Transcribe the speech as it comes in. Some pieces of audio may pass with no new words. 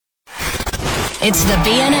It's the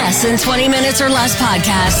BNS in 20 Minutes or Less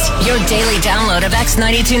podcast. Your daily download of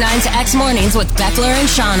X92.9's X Mornings with Beckler and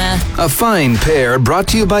Shauna. A fine pair brought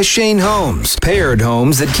to you by Shane Homes. Paired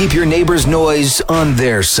homes that keep your neighbor's noise on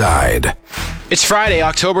their side. It's Friday,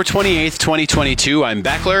 October 28th, 2022. I'm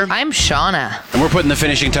Beckler. I'm Shauna. And we're putting the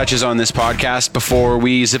finishing touches on this podcast before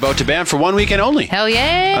we zip out to Banff for one weekend only. Hell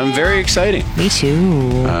yeah. I'm very exciting. Me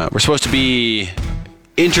too. We're supposed to be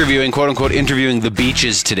interviewing, quote unquote, interviewing the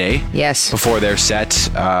Beaches today. Yes. Before their set.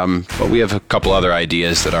 But we have a couple other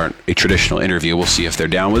ideas that aren't a traditional interview. We'll see if they're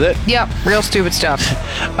down with it. Yep. Real stupid stuff.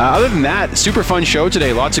 Other than that, super fun show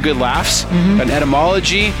today. Lots of good laughs. An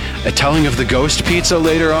etymology, a telling of the ghost pizza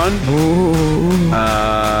later on.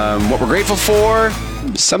 What we're grateful for.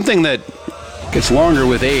 Something that gets longer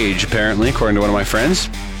with age, apparently, according to one of my friends.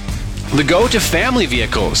 The go to family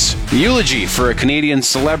vehicles. Eulogy for a Canadian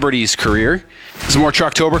celebrity's career. Some more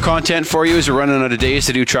Trucktober content for you as we're running out of days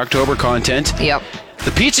to do Trucktober content. Yep. The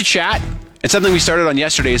pizza chat. It's something we started on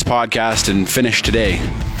yesterday's podcast and finished today.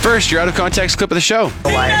 First, your out of context clip of the show. So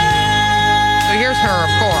here's her, of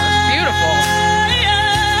course. Beautiful.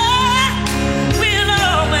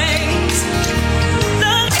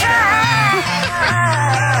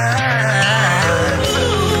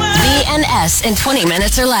 BNS in 20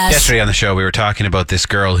 Minutes or Less. Yesterday on the show, we were talking about this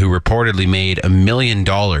girl who reportedly made $1 million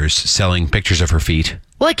selling pictures of her feet.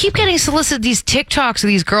 Well, I keep getting solicited these TikToks of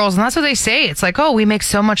these girls, and that's what they say. It's like, oh, we make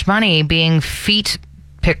so much money being feet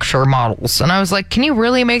picture models. And I was like, can you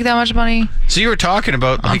really make that much money? So you were talking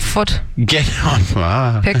about on foot getting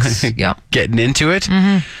on pics, yeah, getting into it.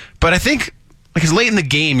 But I think it's late in the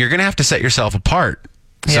game. You're gonna have to set yourself apart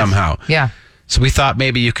somehow. Yeah. So we thought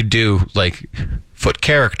maybe you could do like foot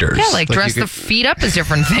characters. Yeah, like dress the feet up as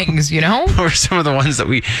different things, you know? Or some of the ones that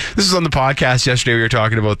this was on the podcast yesterday. We were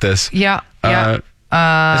talking about this. Yeah. Yeah.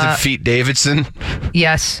 Is it Feet Davidson?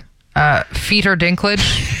 Yes. Feet or Dinklage.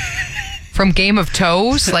 From Game of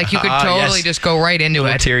Toes, like you could totally just go right into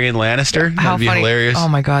it. Tyrion Lannister, How that'd be funny. hilarious. Oh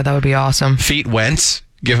my god, that would be awesome. Feet Wentz,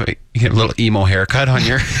 give a little emo haircut on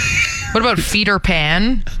your. What about Peter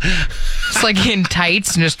Pan? Just like in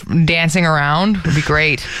tights and just dancing around would be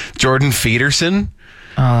great. Jordan Feederson.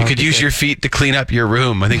 You could use your feet to clean up your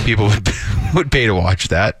room. I think people would pay to watch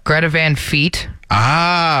that. Greta Van Feet.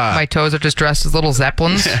 My toes are just dressed as little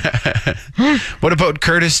zeppelins. What about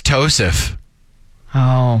Curtis Tosif?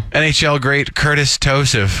 Oh. NHL great Curtis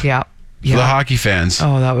Tosif. Yeah. For the hockey fans.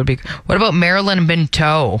 Oh, that would be... What about Marilyn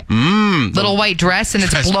Monroe? Little white dress and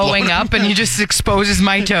it's blowing up and he just exposes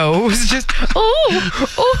my toes. Just,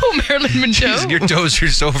 Marilyn Monroe. Jeez, your toes are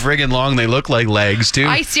so friggin' long they look like legs, too.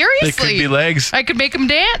 Seriously. They could be legs. I could make them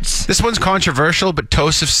dance. This one's controversial, but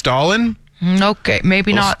Tosif Stalin? Okay,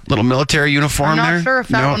 maybe not. Little military uniform there. I'm not sure if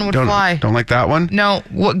that one would fly. Don't like that one? No.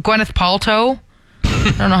 What, Gwyneth Paltrow?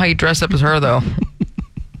 I don't know how you dress up as her, though.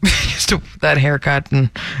 Just that haircut and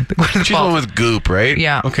the Gwyneth She's the one with goop, right?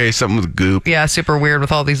 Yeah. Okay, something with goop. Yeah, super weird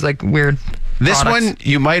with all these like weird This products. one,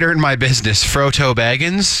 you might earn my business. Frodo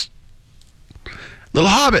Baggins. Little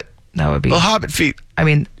Hobbit. That would be... Little Hobbit feet. I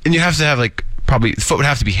mean... And you have to have probably, the foot would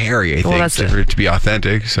have to be hairy, I think, for it to be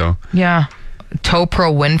authentic, so... Yeah.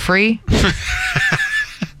 Topro Winfrey.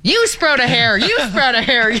 You sprout a hair. You sprout a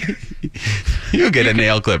hair. You get a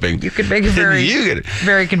nail clipping. You could make a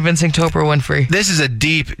very convincing Topro Winfrey. This is a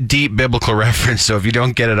deep, deep biblical reference, so if you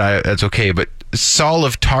don't get it, that's okay. But Saul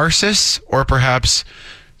of Tarsus, or perhaps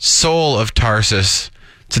Soul of Tarsus.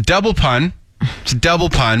 It's a double pun.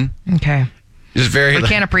 Okay. Just I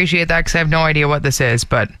can't appreciate that because I have no idea what this is,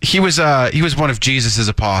 but... He was one of Jesus'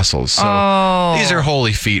 apostles, so these are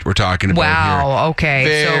holy feet we're talking about here. Wow, okay.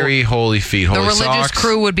 Very holy feet, holy socks. The religious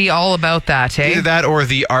crew would be all about that, eh? Either that or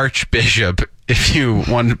the Archbishop, if you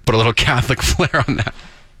want to put a little Catholic flair on that.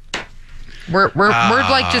 We're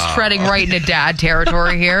like just treading right into dad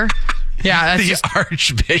territory here. Yeah, that's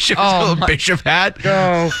Archbishop, little bishop hat.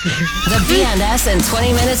 Oh. The BNS in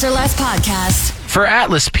 20 Minutes or Less podcast. For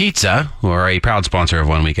Atlas Pizza, who are a proud sponsor of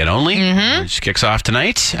One Weekend Only, which kicks off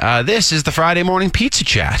tonight, this is the Friday morning pizza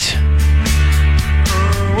chat.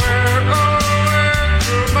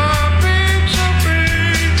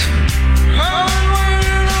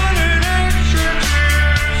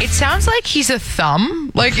 It sounds like he's a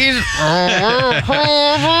thumb. Like he's... Are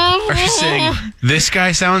you saying this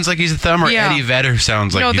guy sounds like he's a thumb, or Eddie Vedder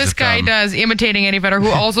sounds like he's a thumb? No, this guy does, imitating Eddie Vedder, who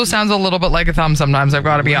also sounds a little bit like a thumb sometimes, I've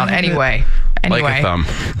got to be honest. Anyway. Like a thumb.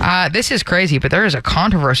 This is crazy, but there is a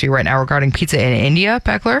controversy right now regarding pizza in India,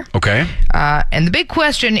 Beckler. Okay. And the big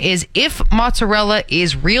question is if mozzarella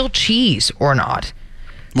is real cheese or not.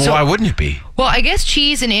 Well, So- why wouldn't it be? Well, I guess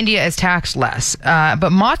cheese in India is taxed less,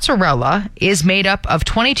 but mozzarella is made up of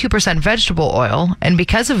 22% vegetable oil, and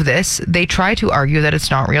because of this, they try to argue that it's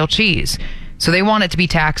not real cheese. So they want it to be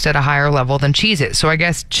taxed at a higher level than cheese is. So I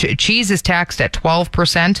guess cheese is taxed at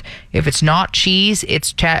 12%. If it's not cheese,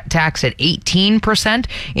 it's taxed at 18%.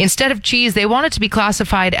 Instead of cheese, they want it to be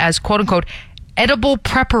classified as quote-unquote edible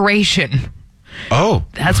preparation. Oh.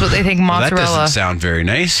 That's what they think mozzarella... Well, that doesn't sound very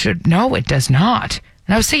nice. No, it does not.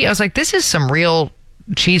 And I was like, this is some real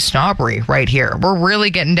cheese snobbery right here. We're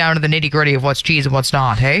really getting down to the nitty-gritty of what's cheese and what's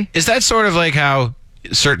not, hey? Is that sort of like how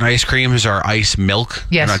certain ice creams are ice milk?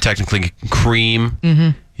 Yes. They're not technically cream. Mm-hmm.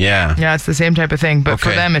 Yeah. Yeah, it's the same type of thing, but for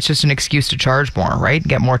Okay. them, it's just an excuse to charge more, right?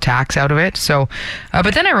 Get more tax out of it. So,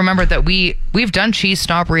 but then I remembered that we've done cheese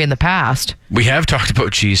snobbery in the past, We have talked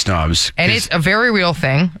about cheese snobs. and 'cause it's a very real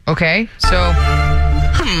thing. Okay, so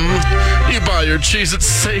You buy your cheese at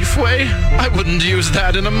Safeway? I wouldn't use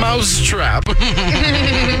that in a mousetrap.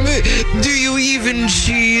 do you even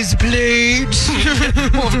cheese plate?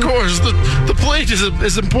 Well, of course, the plate is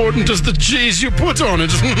as important as the cheese you put on it.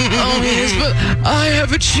 Oh, yes, but I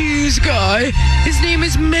have a cheese guy. His name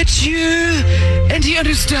is Mathieu, and he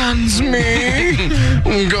understands me.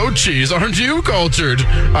 Goat cheese, aren't you cultured?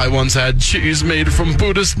 I once had cheese made from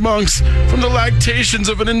Buddhist monks from the lactations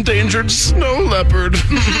of an endangered snow leopard.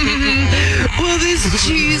 Well, this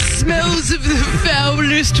cheese smells of the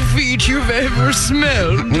foulest feet you've ever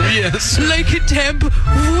smelled. Yes. Like a damp,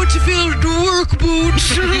 wood-filled work boot.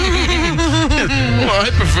 Well, I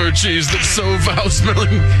prefer cheese that's so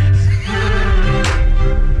foul-smelling.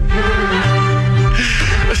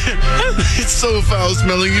 It's so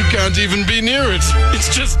foul-smelling you can't even be near it. It's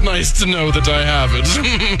just nice to know that I have it.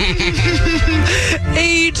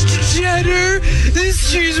 Aged cheddar. This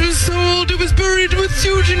cheese was sold. It was buried with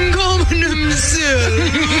Tutankhamun himself.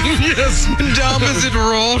 Yes. Dumb as it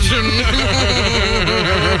rotten.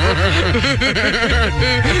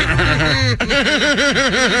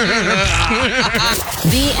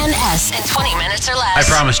 BNS in 20 minutes or less. I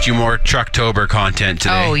promised you more Trucktober content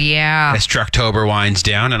today. Oh, yeah. As Trucktober winds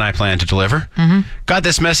down, and I plan to deliver. Mm-hmm. Got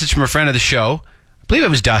this message from a friend of the show. I believe it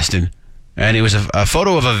was Dustin. And it was a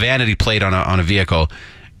photo of a vanity plate on a vehicle.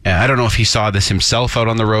 I don't know if he saw this himself out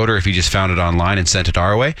on the road or if he just found it online and sent it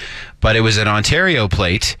our way. But it was an Ontario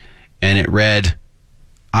plate, and it read,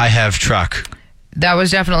 "I have truck." That was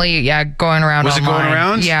definitely, going around Was it online. going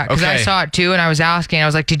around? Yeah, because I Okay. saw it too, and I was asking, I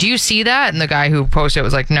was like, did you see that? And the guy who posted it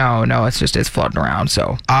was like, no, it's floating around,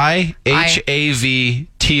 so. IHAVTRUK.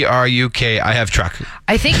 I have truck.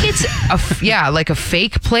 I think it's, like a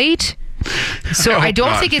fake plate. So I I hope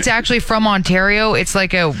don't not. think it's actually from Ontario. It's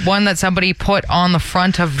like a one that somebody put on the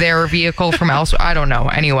front of their vehicle from elsewhere. I don't know.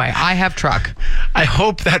 Anyway, I have truck. I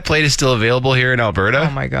hope that plate is still available here in Alberta.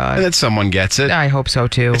 Oh, my God. And that someone gets it. I hope so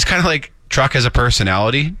too. It's kind of like truck has a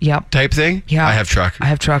personality Yep. type thing. Yeah. I have truck. I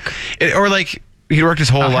have truck. Or like he worked his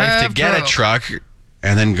whole I life to have get a truck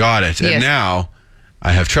and then got it. Yes. And now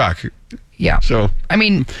I have truck. Yeah. So I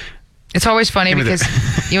mean, it's always funny Give me because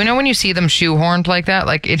when you see them shoehorned like that,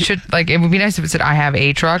 like it would be nice if it said I have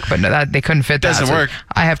a truck, but that they couldn't fit that. Doesn't so work.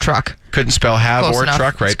 I have truck. couldn't spell have Close or enough.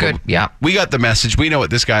 truck right. It's good. But Yeah. We got the message. We know what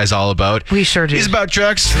this guy's all about. We sure do. He's about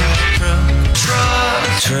trucks.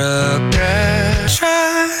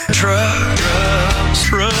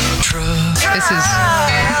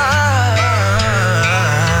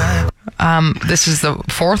 This is the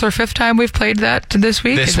fourth or fifth time we've played that this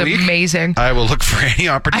week. This it's week? amazing. I will look for any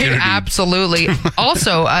opportunity. Absolutely.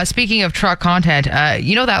 Also, speaking of truck content,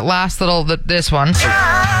 that last this one.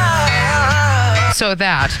 So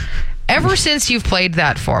that, ever since you've played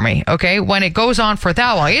that for me, okay, when it goes on for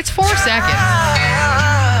that long, it's 4 seconds.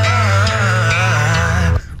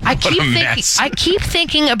 I keep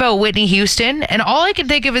thinking about Whitney Houston, and all I can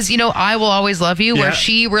think of is, I Will Always Love You, Yeah. where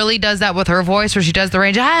she really does that with her voice, where she does the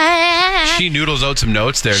range. She noodles out some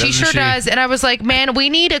notes there, doesn't She she? sure does. And I was like, man, we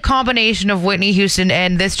need a combination of Whitney Houston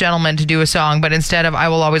and this gentleman to do a song, but instead of I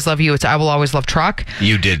Will Always Love You, it's I Will Always Love Truck.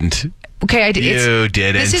 You didn't. Okay, I did. You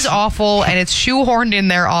didn't. This is awful, and it's shoehorned in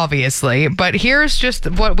there, obviously, but here's just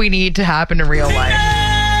what we need to happen in real life.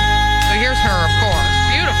 So here's her, of course.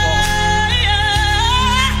 Beautiful.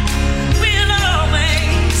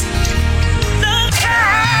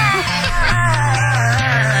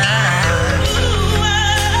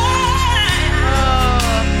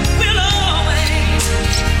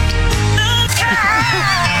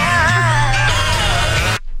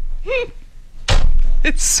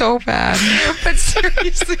 It's so bad. But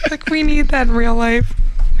seriously, we need that in real life.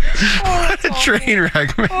 What a train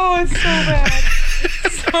wreck, man. Oh, it's so bad.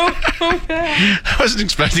 I wasn't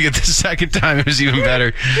expecting it the second time. It was even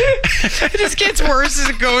better. It just gets worse as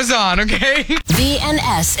it goes on, okay?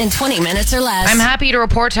 VNS in 20 minutes or less. I'm happy to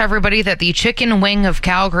report to everybody that the chicken wing of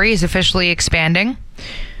Calgary is officially expanding.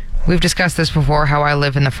 We've discussed this before, how I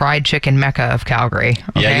live in the fried chicken mecca of Calgary.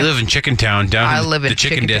 Okay? Yeah, you live in Chicken Town, down in the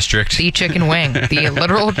chicken district. The chicken wing. The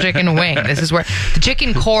literal chicken wing. This is where the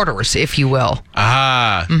chicken quarters, if you will.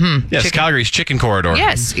 Ah. Yes, Calgary's chicken corridor.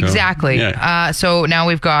 Yes, exactly. Yeah. So now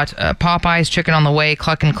we've got Popeye's chicken on the way,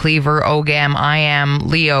 Cluck and Cleaver, Ogam, I Am,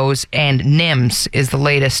 Leo's, and Nims is the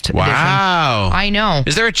latest addition. Wow. I know.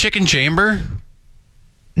 Is there a chicken chamber?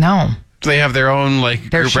 No. Do they have their own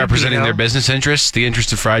There group should be, representing though. their business interests, the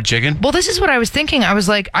interest of fried chicken? Well, this is what I was thinking. I was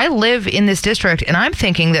like, I live in this district, and I'm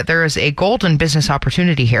thinking that there is a golden business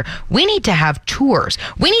opportunity here. We need to have tours.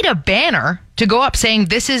 We need a banner to go up saying,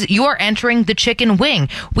 you are entering the chicken wing.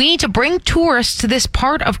 We need to bring tourists to this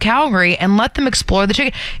part of Calgary and let them explore the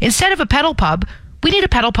chicken. Instead of a pedal pub, we need a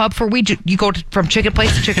pedal pub you go from chicken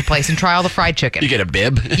place to chicken place and try all the fried chicken. You get a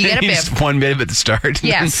bib. You get a bib. Just one bib at the start.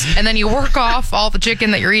 Yes. And then you work off all the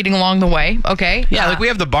chicken that you're eating along the way. Okay. Yeah, like we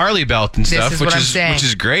have the barley belt and stuff, is what I'm saying. which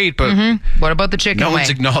is great, but What about the chicken no wing?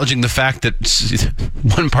 one's acknowledging the fact that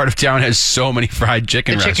one part of town has so many fried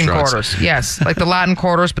chicken The chicken restaurants. quarters, yes. Like the Latin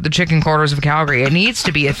quarters, but the chicken quarters of Calgary. It needs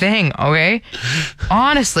to be a thing, okay?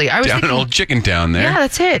 Honestly, I was Down in thinking, old Chicken Town there. yeah,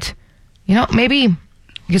 that's it. Maybe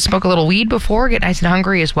you could smoke a little weed before, get nice and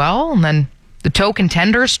hungry as well, and then the Token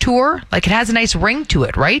Tenders tour, it has a nice ring to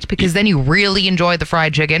it, right? Because then you really enjoy the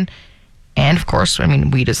fried chicken. And of course,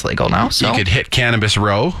 weed is legal now, so. You could hit Cannabis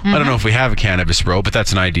Row. I don't know if we have a Cannabis Row, but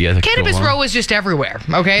that's an idea. That could go Cannabis along. Row is just everywhere,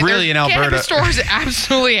 okay? Really, in Alberta. Cannabis stores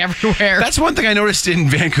absolutely everywhere. That's one thing I noticed in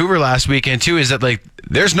Vancouver last weekend, too, is that,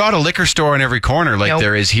 there's not a liquor store in every corner like Nope.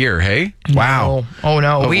 there is here, hey? Wow. Oh,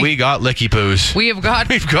 no. But we got licky poos. We've got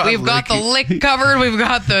the lick covered. We've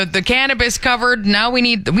got the cannabis covered. Now we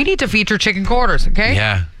need to feature chicken quarters. Okay.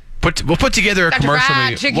 Yeah. We'll put together a Got the commercial.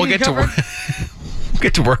 fried chicken We'll get to covered. work.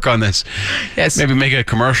 Get to work on this. Yes. Maybe make a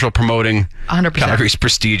commercial promoting 100%. Calgary's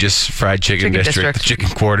prestigious fried chicken district. The chicken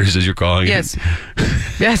quarters, as you're calling Yes. it.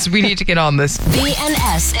 Yes, we need to get on this.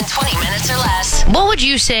 VNS in 20 minutes or less. What would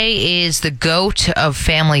you say is the GOAT of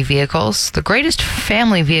family vehicles? The greatest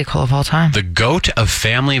family vehicle of all time? The GOAT of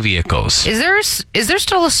family vehicles. Is there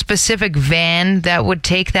still a specific van that would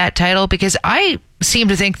take that title? Because I seem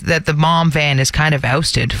to think that the mom van is kind of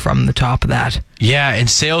ousted from the top of that. Yeah, and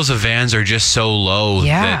sales of vans are just so low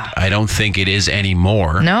that I don't think it is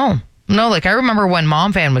anymore. No, I remember when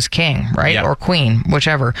mom van was king, right? Yeah. Or queen,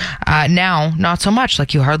 whichever. Now, not so much.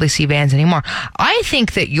 You hardly see vans anymore. I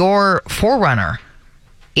think that your 4Runner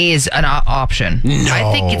is an option. No.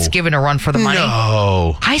 I think it's given a run for the money.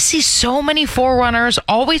 No. I see so many 4Runners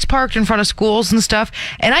always parked in front of schools and stuff,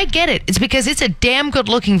 and I get it. It's because it's a damn good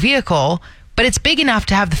looking vehicle, but it's big enough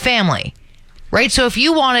to have the family, right? So if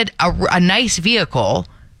you wanted a nice vehicle,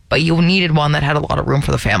 but you needed one that had a lot of room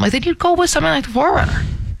for the family, then you'd go with something like the 4Runner.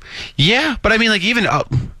 Yeah, but even...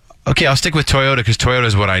 okay, I'll stick with Toyota because Toyota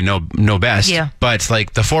is what I know best. Yeah. But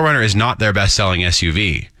the 4Runner is not their best-selling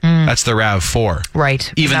SUV. That's the RAV4.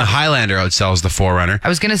 Right. Even the Highlander outsells the 4Runner. I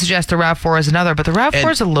was going to suggest the RAV4 is another, but the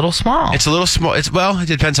RAV4 is a little small. It's a little small. It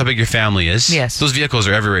depends how big your family is. Yes. Those vehicles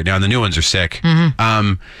are everywhere right now, and the new ones are sick.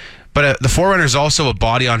 But the 4Runner is also a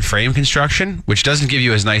body-on-frame construction, which doesn't give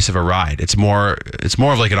you as nice of a ride. It's more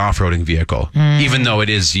of like an off-roading vehicle, even though it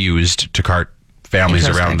is used to cart families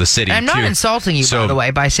around the city. I'm not insulting you, by the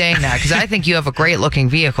way, by saying that, because I think you have a great looking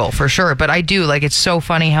vehicle for sure. But I do, it's so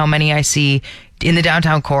funny how many I see in the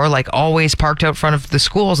downtown core, always parked out front of the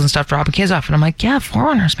schools and stuff, dropping kids off. And I'm like, yeah,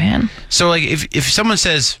 4Runners, man. So if someone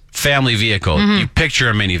says family vehicle, you picture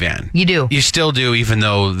a minivan. You do. You still do, even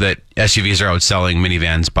though that SUVs are outselling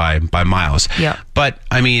minivans by miles. Yeah. But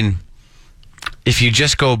if you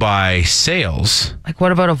just go by sales...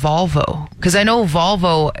 what about a Volvo? Because I know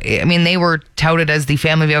Volvo, they were touted as the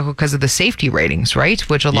family vehicle because of the safety ratings, right?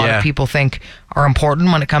 Which a lot of people think are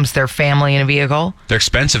important when it comes to their family in a vehicle. They're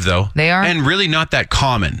expensive, though. They are? And really not that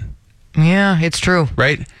common. Yeah, it's true.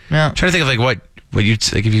 Right? Yeah. I'm trying to think of what you'd...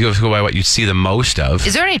 if you go by what you'd see the most of.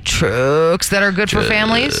 Is there any trucks that are good for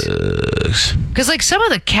families? Because some of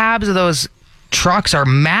the cabs of those trucks are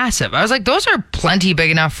massive. I was like, those are plenty big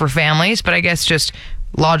enough for families, but I guess just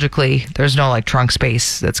logically there's no trunk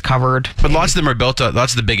space that's covered. But lots of them are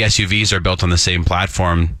lots of the big SUVs are built on the same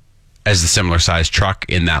platform as the similar sized truck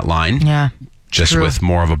in that line. Yeah. Just true. with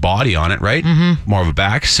more of a body on it, right? More of a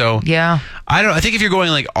back. So yeah. I think if you're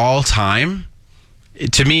going all time,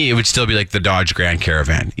 to me it would still be the Dodge Grand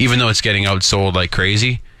Caravan, even though it's getting outsold like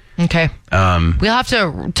crazy. Okay. We'll have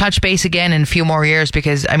to touch base again in a few more years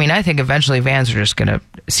because, I mean, I think eventually vans are just going to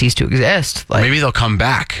cease to exist. Like, Maybe they'll come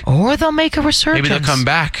back. or they'll make a resurgence. Maybe they'll come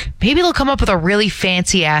back. Maybe they'll come up with a really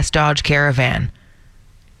fancy-ass Dodge Caravan.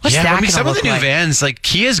 What's that I mean, gonna some of the look new like? vans, like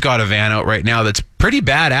Kia's got a van out right now that's pretty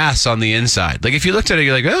badass on the inside. Like if you looked at it,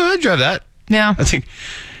 you're like, oh, I'd drive that. Yeah. I think.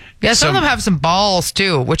 Yeah, some Some- of them have some balls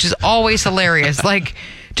too, which is always hilarious. Like,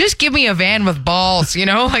 just give me a van with balls, you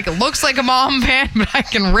know? Like, it looks like a mom van, but I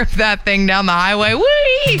can rip that thing down the highway.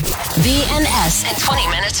 Whee! BNS in 20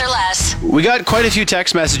 minutes or less. We got quite a few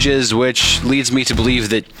text messages, which leads me to believe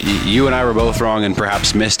that you and I were both wrong and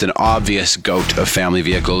perhaps missed an obvious goat of family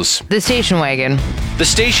vehicles. The station wagon. The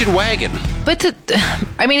station wagon. But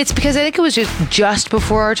I mean, it's because I think it was just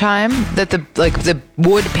before our time that the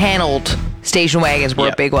wood paneled station wagons were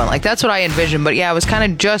Yep. a big one. Like, that's what I envisioned. But yeah, it was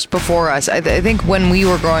kind of just before us. I think when we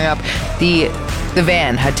were growing up, the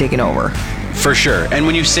van had taken over. For sure. And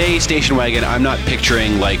when you say station wagon, I'm not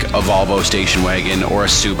picturing like a Volvo station wagon or a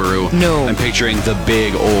Subaru. No. I'm picturing the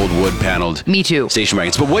big old wood paneled Me too. station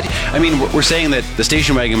wagons. But we're saying that the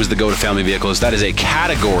station wagon was the go to family vehicles. That is a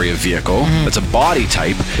category of vehicle. That's a body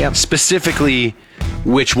type. Yep. Specifically,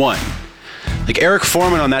 which one? Like Eric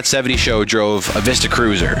Foreman on That 70 Show drove a Vista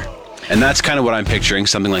Cruiser. And that's kind of what I'm picturing,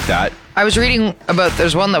 something like that. I was reading about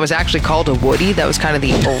there's one that was actually called a Woody. That was kind of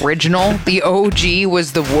the original. The OG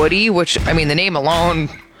was the Woody, which, I mean, the name alone,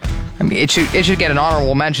 I mean, it should get an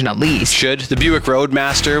honorable mention at least. Should. The Buick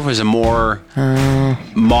Roadmaster was a more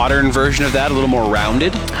modern version of that, a little more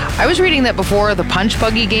rounded. I was reading that before the punch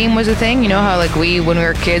buggy game was a thing. You know how like when we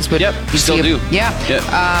were kids would Yep, you still do. Yeah.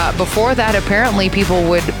 Yep. Before that, apparently people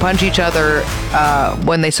would punch each other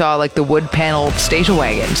when they saw like the wood paneled station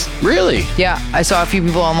wagons. Really? Yeah, I saw a few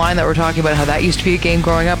people online that were talking about how that used to be a game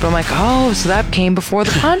growing up. And I'm like, oh, so that came before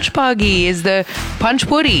the punch buggy is the punch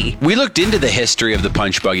woody. We looked into the history of the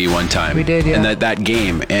punch buggy one time. We did, yeah. And that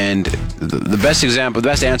game. And the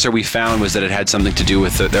best answer we found was that it had something to do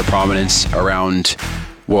with their prominence around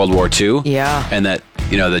World War II. Yeah. And that,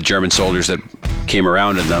 the German soldiers that came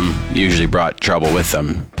around in them usually brought trouble with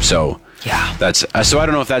them. So Yeah. that's so I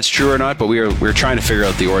don't know if that's true or not, but we were trying to figure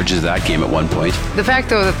out the origins of that game at one point. The fact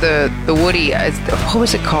though that the Woody, what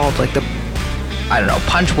was it called? Like I don't know,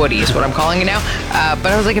 Punch Woody is what I'm calling it now.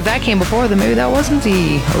 But I was like, if that came before, then maybe that wasn't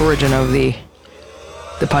the origin of the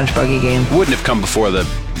punch buggy game. Wouldn't have come before the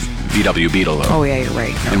VW Beetle though. Oh yeah, you're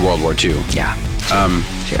right. No. In World War II. Yeah.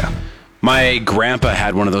 Yeah. My grandpa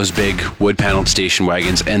had one of those big wood paneled station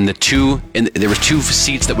wagons, and there were two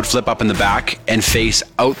seats that would flip up in the back and face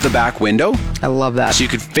out the back window, I love that. so you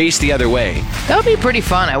could face the other way. That would be pretty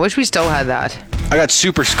fun. I wish we still had that. I got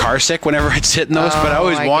super car sick whenever I'd sit in those, but I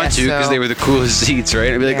always I want guess to because so. they were the coolest seats,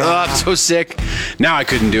 right? I'd be like, Yeah. oh, I'm so sick. Now I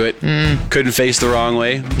couldn't do it. Couldn't face the wrong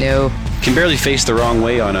way. No. Can barely face the wrong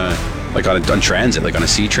way on on transit, like on a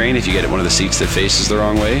C train. If you get one of the seats that faces the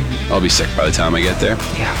wrong way, I'll be sick by the time I get there.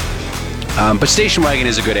 Yeah. But station wagon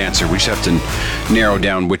is a good answer. We just have to narrow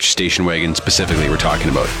down which station wagon specifically we're talking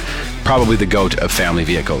about. Probably the goat of family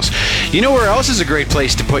vehicles. You know where else is a great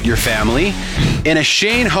place to put your family? In a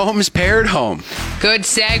Shane Homes paired home. Good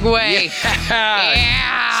segue.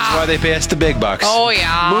 This is why they pay us the big bucks. Oh,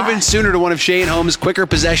 yeah. Move in sooner to one of Shane Homes' quicker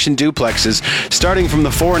possession duplexes. Starting from the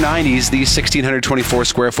 490s, these 1,624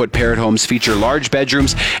 square foot paired homes feature large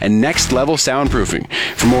bedrooms and next level soundproofing.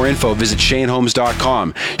 For more info, visit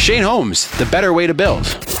ShaneHomes.com. Shane Homes, the better way to build.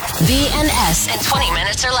 BNS in 20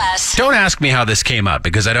 minutes or less. Don't ask me how this came up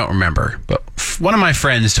because I don't remember. But one of my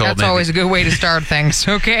friends told That's me. always a good way to start things,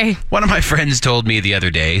 okay? One of my friends told me the other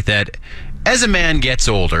day that as a man gets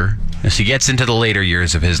older, as he gets into the later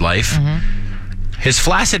years of his life, his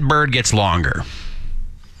flaccid bird gets longer.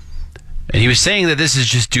 And he was saying that this is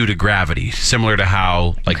just due to gravity, similar to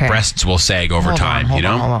how Okay. breasts will sag over time, Hold you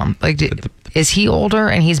know? on. Like, is he older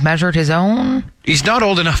and he's measured his own? He's not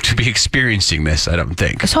old enough to be experiencing this, I don't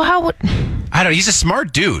think. So how would... I don't. He's a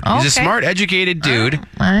smart dude. He's a Okay. smart, educated dude. All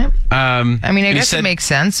right. I mean, I he guess said- it makes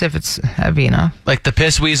sense if it's heavy enough. Like the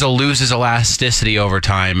piss weasel loses elasticity over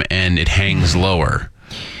time and it hangs lower.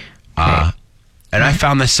 And I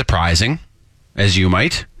found this surprising, as you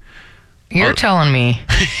might. You're telling me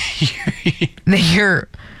that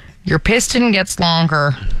your piston gets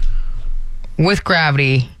longer with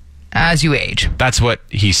gravity as you age. That's what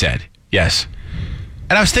he said. Yes.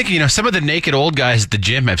 And I was thinking, some of the naked old guys at the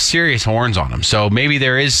gym have serious horns on them. So maybe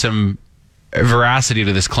there is some veracity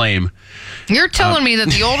to this claim. You're telling me that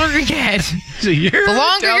the older you get, the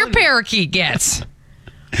longer your parakeet gets.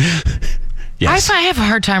 Yes. I have a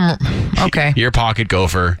hard time. Okay. Your pocket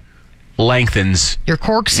gopher lengthens Your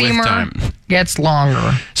cork with seamer time. gets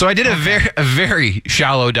longer. So I did a very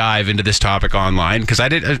shallow dive into this topic online because I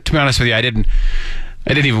did. To be honest with you, I didn't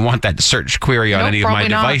even want that search query on Nope, any of my probably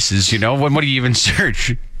not. devices. You know, what do you even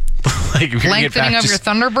search? Like, if you're gonna get Lengthening back of your just-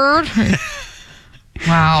 Thunderbird?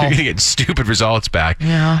 Wow. You're going to get stupid results back.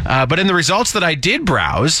 Yeah. But in the results that I did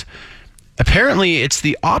browse, apparently it's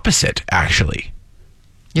the opposite, actually.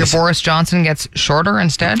 Your Boris Johnson gets shorter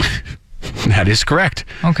instead? That is correct.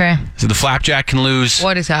 Okay. So the flapjack can lose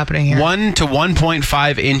What is happening here? 1 to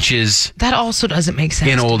 1.5 inches That also doesn't make sense.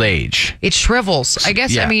 in old age. It shrivels. I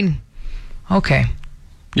guess, Yeah. I mean, okay.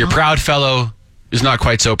 Your proud fellow is not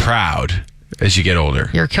quite so proud as you get older.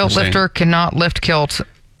 Your kilt I'm saying. lifter cannot lift kilt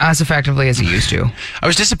as effectively as he used to. I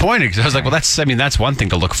was disappointed because I was like, well, that's one thing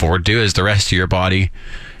to look forward to is the rest of your body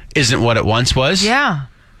isn't what it once was. Yeah.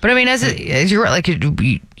 But I mean, as you're like,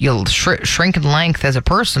 you'll shrink in length as a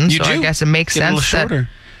person, You so do. I guess it makes Get a little sense that shorter.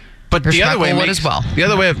 But your the other way speckle would makes as well. The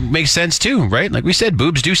other way makes sense too, right? Like we said,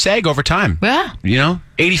 boobs do sag over time. Yeah. You know,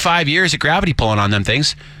 85 years of gravity pulling on them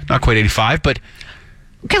things. Not quite 85, but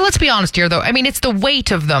Okay, let's be honest here, though. I mean, it's the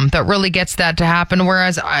weight of them that really gets that to happen.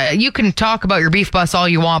 Whereas you can talk about your beef bus all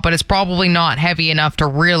you want, but it's probably not heavy enough to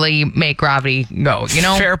really make gravity go. You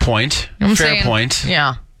know, fair point. You know what I'm Fair saying? point.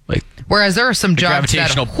 Yeah. Like, Whereas there are some jugs that,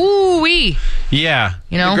 gravitational- whoo-wee. yeah,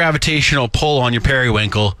 You know? the gravitational pull on your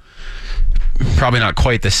periwinkle probably not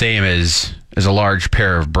quite the same as a large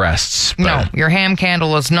pair of breasts. But No, your ham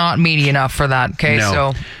candle is not meaty enough for that. Okay, No.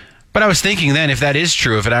 so But I was thinking then, if that is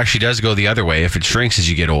true, if it actually does go the other way, if it shrinks as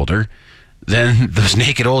you get older, then those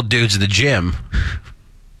naked old dudes at the gym,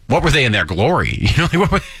 what were they in their glory? You know, like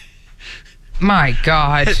what were my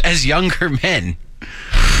God, as younger men?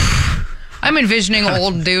 I'm envisioning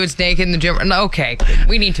old dudes naked in the gym. No, okay,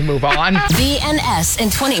 we need to move on. BNS in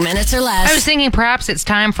 20 minutes or I was less. thinking perhaps it's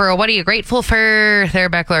time for a what are you grateful for there,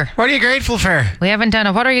 Beckler? What are you grateful for? We haven't done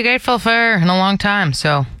a what are you grateful for in a long time,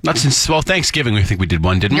 so Not since, well, Thanksgiving, we think we did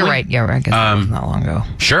one, didn't you're we? right. Yeah, I guess that was not long ago.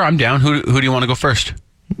 Sure, I'm down. Who do you want to go first?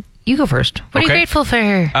 You go first. What are you Okay. grateful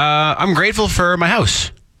for? I'm grateful for my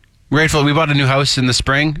house. Grateful. We bought a new house in the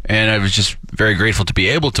spring, and I was just very grateful to be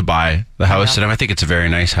able to buy the house. And I think it's a very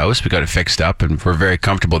nice house. We got it fixed up, and we're very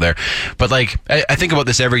comfortable there. But like, I think about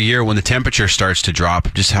this every year when the temperature starts to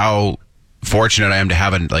drop. Just how fortunate I am to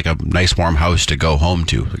have a nice warm house to go home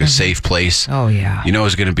to, like a safe place. Oh, yeah. You know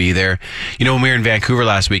is going to be there. You know, when we were in Vancouver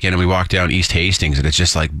last weekend and we walked down East Hastings, and it's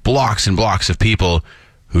just like blocks and blocks of people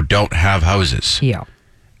who don't have houses. Yeah.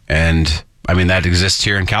 And I mean, that exists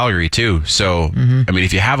here in Calgary too. So, I mean,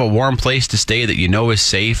 if you have a warm place to stay that you know is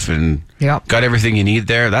safe and Yep. got everything you need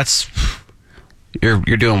there, that's you're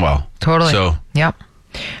doing well. Totally. So, Yep.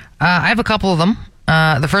 I have a couple of them.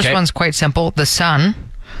 The first Okay. one's quite simple. The sun.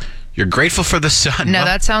 you're grateful for the sun. Now Well,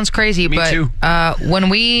 that sounds crazy, me but too. When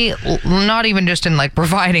we, not even just in like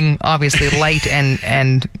providing obviously light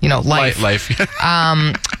and you know life, life.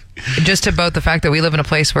 just about the fact that we live in a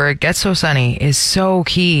place where it gets so sunny is so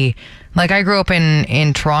key. Like I grew up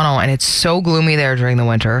in Toronto and it's so gloomy there during the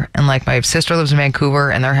winter, and like my sister lives in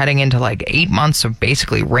Vancouver and they're heading into like 8 months of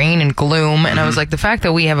basically rain and gloom, and I was like, the fact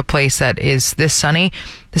that we have a place that is this sunny,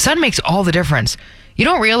 the sun makes all the difference. You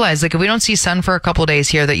don't realize, like, if we don't see sun for a couple of days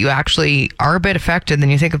here, that you actually are a bit affected. Then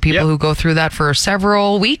you think of people Yep. who go through that for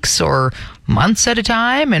several weeks or months at a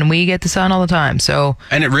time, and we get the sun all the time. So,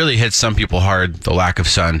 And it really hits some people hard, the lack of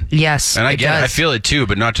sun. yes, And I it get it. I does. feel it too,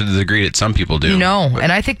 but not to the degree that some people do. No,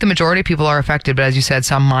 and I think the majority of people are affected, but as you said,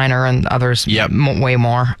 some minor and others Yep. way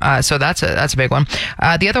more. So that's a big one.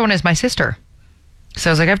 The other one is my sister. So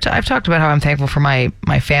I was like, I've talked about how I'm thankful for my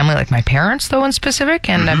family, like my parents, though, in specific,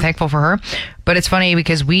 and I'm thankful for her. But it's funny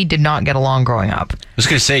because we did not get along growing up. I was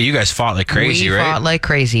going to say, you guys fought like crazy, we right? fought like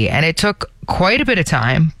crazy, and it took quite a bit of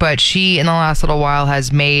time. But she, in the last little while,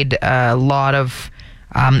 has made a lot of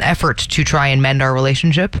effort to try and mend our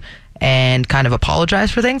relationship and kind of apologize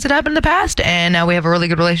for things that happened in the past. And now we have a really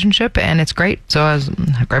good relationship, and it's great. So I was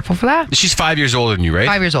grateful for that. She's 5 years older than you, right?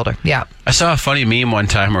 5 years older, yeah. I saw a funny meme one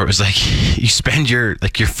time where it was like you spend your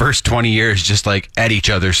first 20 years just like at each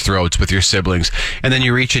other's throats with your siblings, and then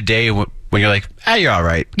you reach a day when you're like, you're all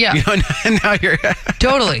right. Yeah. You know, and now you're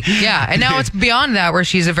Totally, yeah. And now it's beyond that, where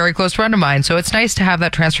she's a very close friend of mine. So it's nice to have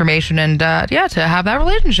that transformation and, to have that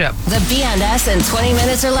relationship. The BNS in 20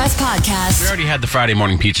 minutes or less We podcast. already had the Friday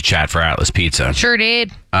morning pizza chat for Atlas Pizza. Sure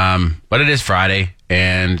did. But it is Friday,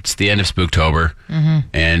 and it's the end of Spooktober.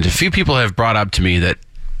 And a few people have brought up to me that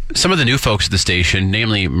some of the new folks at the station,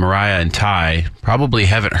 namely Mariah and Ty, probably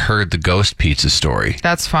haven't heard the ghost pizza story.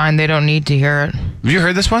 That's fine. They don't need to hear it. Have you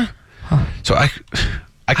heard this one? So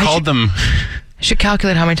I called them. I should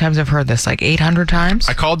calculate how many times I've heard this, like 800 times?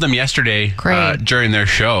 I called them yesterday Great. during their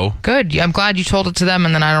show. Good. I'm glad you told it to them,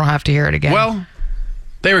 and then I don't have to hear it again. Well,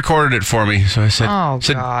 they recorded it for me, so I said,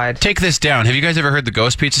 God. take this down. Have you guys ever heard the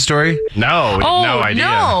ghost pizza story? No, no idea.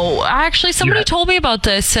 No, actually, somebody told me about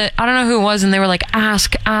this. I don't know who it was, and they were like,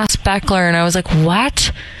 "Ask Beckler," and I was like,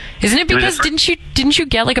 "What? Isn't it because didn't you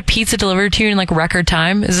get like a pizza delivered to you in like record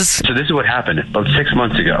time? Is this?" So this is what happened. About 6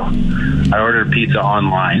 months ago, I ordered a pizza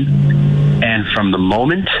online, and from the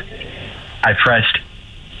moment I pressed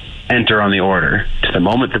enter on the order to the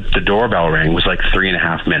moment that the doorbell rang was like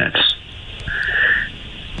 3.5 minutes.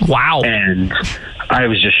 Wow. And I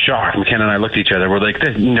was just shocked. McKenna and I looked at each other. We're like,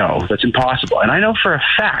 no, that's impossible. And I know for a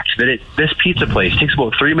fact that this pizza place takes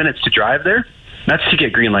about 3 minutes to drive there. That's to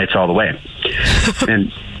get green lights all the way.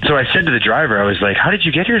 And so I said to the driver, I was like, how did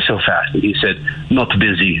you get here so fast? And he said, not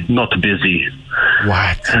busy.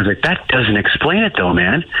 What? And I was like, that doesn't explain it though,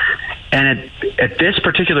 man. And at this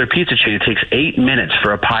particular pizza chain, it takes 8 minutes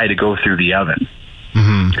for a pie to go through the oven.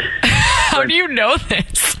 Mm-hmm. How do you know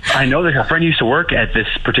this? I know that a friend used to work at this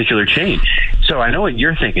particular chain. So I know what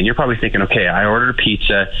you're thinking. You're probably thinking, okay, I ordered a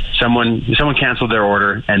pizza. Someone canceled their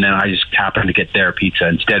order, and then I just happened to get their pizza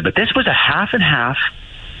instead. But this was a half and half,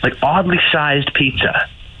 like oddly sized pizza.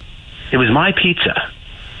 It was my pizza.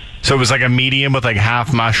 So it was like a medium with like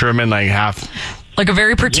half mushroom and like half Like a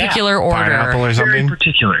very particular order. pineapple or something? Very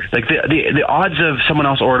particular. Like the odds of someone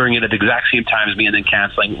else ordering it at the exact same time as me and then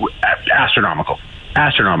canceling, astronomical.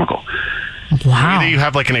 Wow. Either you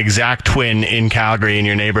have like an exact twin in Calgary in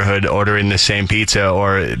your neighborhood ordering the same pizza,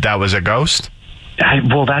 or that was a ghost?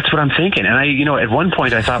 Well, that's what I'm thinking. And at one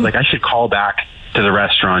point I thought like I should call back to the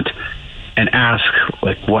restaurant and ask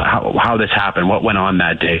like how this happened, what went on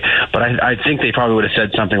that day. But I think they probably would have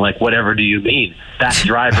said something like, whatever do you mean? That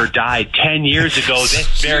driver died 10 years ago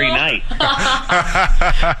this very night.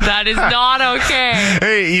 That is not okay.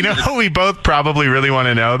 Hey, you know what we both probably really want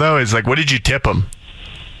to know, though, is like, what did you tip them?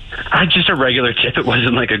 Just a regular tip. It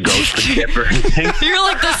wasn't like a ghostly tip or anything. You're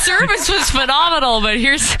like, the service was phenomenal, but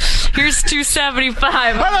here's $2.75.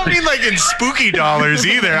 I don't mean like in spooky dollars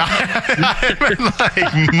either. I meant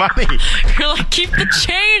like money. You're like, keep the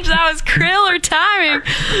change. That was killer timing.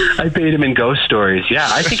 I paid him in ghost stories. Yeah,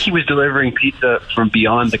 I think he was delivering pizza from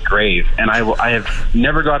beyond the grave, and I have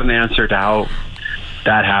never got an answer to how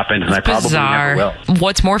that happened, and I probably Bizarre. never will.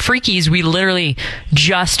 What's more freaky is we literally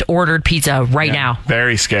just ordered pizza right now.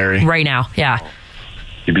 Very scary. Right now, yeah.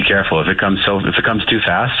 You be careful. If it comes too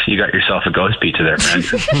fast, you got yourself a ghost pizza there, friend.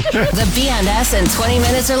 The BNS in 20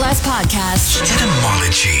 Minutes or Less podcast.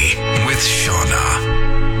 Etymology with Shauna.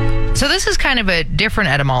 So this is kind of a different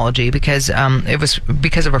etymology because it was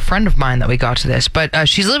because of a friend of mine that we got to this. But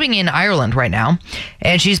she's living in Ireland right now,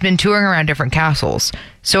 and she's been touring around different castles.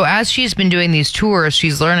 So as she's been doing these tours,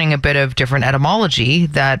 she's learning a bit of different etymology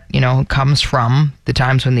that, comes from the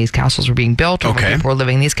times when these castles were being built or when people were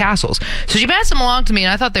living in these castles. So she passed them along to me,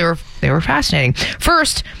 and I thought they were fascinating.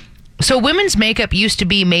 First, so women's makeup used to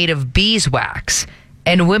be made of beeswax.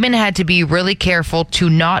 And women had to be really careful to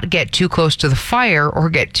not get too close to the fire or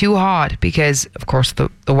get too hot because, of course, the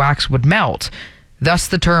wax would melt. Thus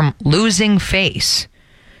the term losing face.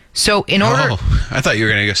 So in order... Oh, I thought you were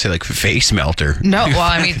going to go say like face melter. No, well,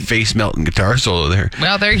 I mean... face melting guitar solo there.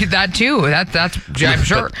 Well, that too. That's I'm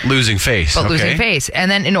sure. But losing face. But losing face. And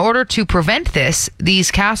then in order to prevent this, these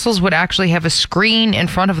castles would actually have a screen in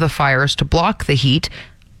front of the fires to block the heat,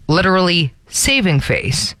 literally saving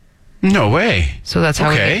face. No way. So that's how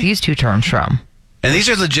we get these two terms from. And these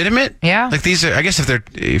are legitimate? Yeah. Like these are, I guess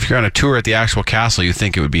if you're on a tour at the actual castle, you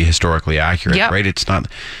think it would be historically accurate, right? It's not.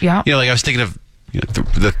 Yeah. Like I was thinking of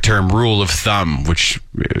the term rule of thumb, which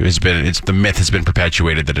the myth has been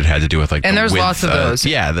perpetuated that it had to do with like and the there's width, lots of those.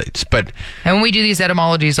 Yeah, but and when we do these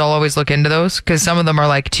etymologies, I'll always look into those because some of them are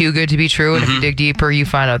like too good to be true, and if you dig deeper, you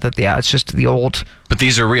find out that it's just the old. But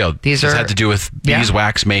these are real. These had to do with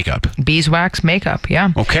beeswax makeup. Beeswax makeup, yeah.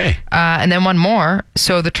 Okay. And then one more.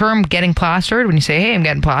 So the term "getting plastered," when you say, "Hey, I'm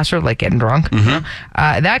getting plastered," like getting drunk,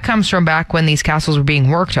 that comes from back when these castles were being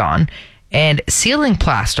worked on, and ceiling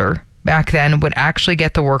plaster back then would actually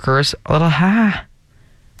get the workers a little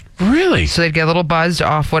Really? So they'd get a little buzzed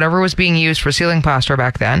off whatever was being used for ceiling plaster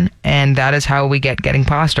back then, and that is how we get getting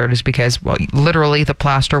plastered, is because, well, literally the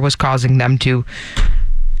plaster was causing them to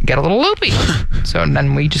get a little loopy. So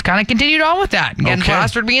then we just kind of continued on with that. Getting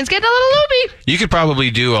plastered means getting a little loopy. You could probably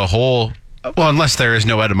do a whole, well, unless there is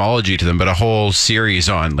no etymology to them, but a whole series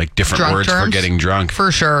on like different Drunk words terms? for getting drunk.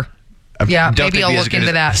 For sure. Yeah, don't maybe think I'll it'd be as look good into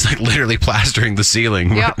as- that. It's like literally plastering the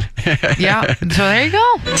ceiling. Yep. Yeah. So there you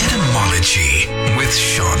go. Etymology with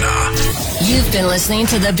Shauna. You've been listening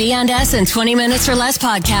to the B&S in 20 Minutes or Less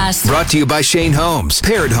podcast. Brought to you by Shane Homes.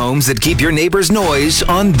 Paired homes that keep your neighbor's noise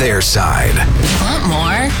on their side. Want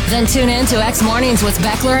more? Then tune in to X Mornings with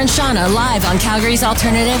Beckler and Shauna live on Calgary's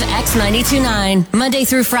alternative X92.9. Monday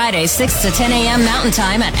through Friday, 6 to 10 a.m. Mountain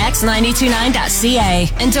Time at x929.ca.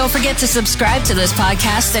 And don't forget to subscribe to this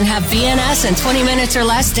podcast and have BNS in 20 Minutes or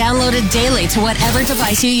Less downloaded daily to whatever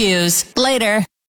device you use. Later.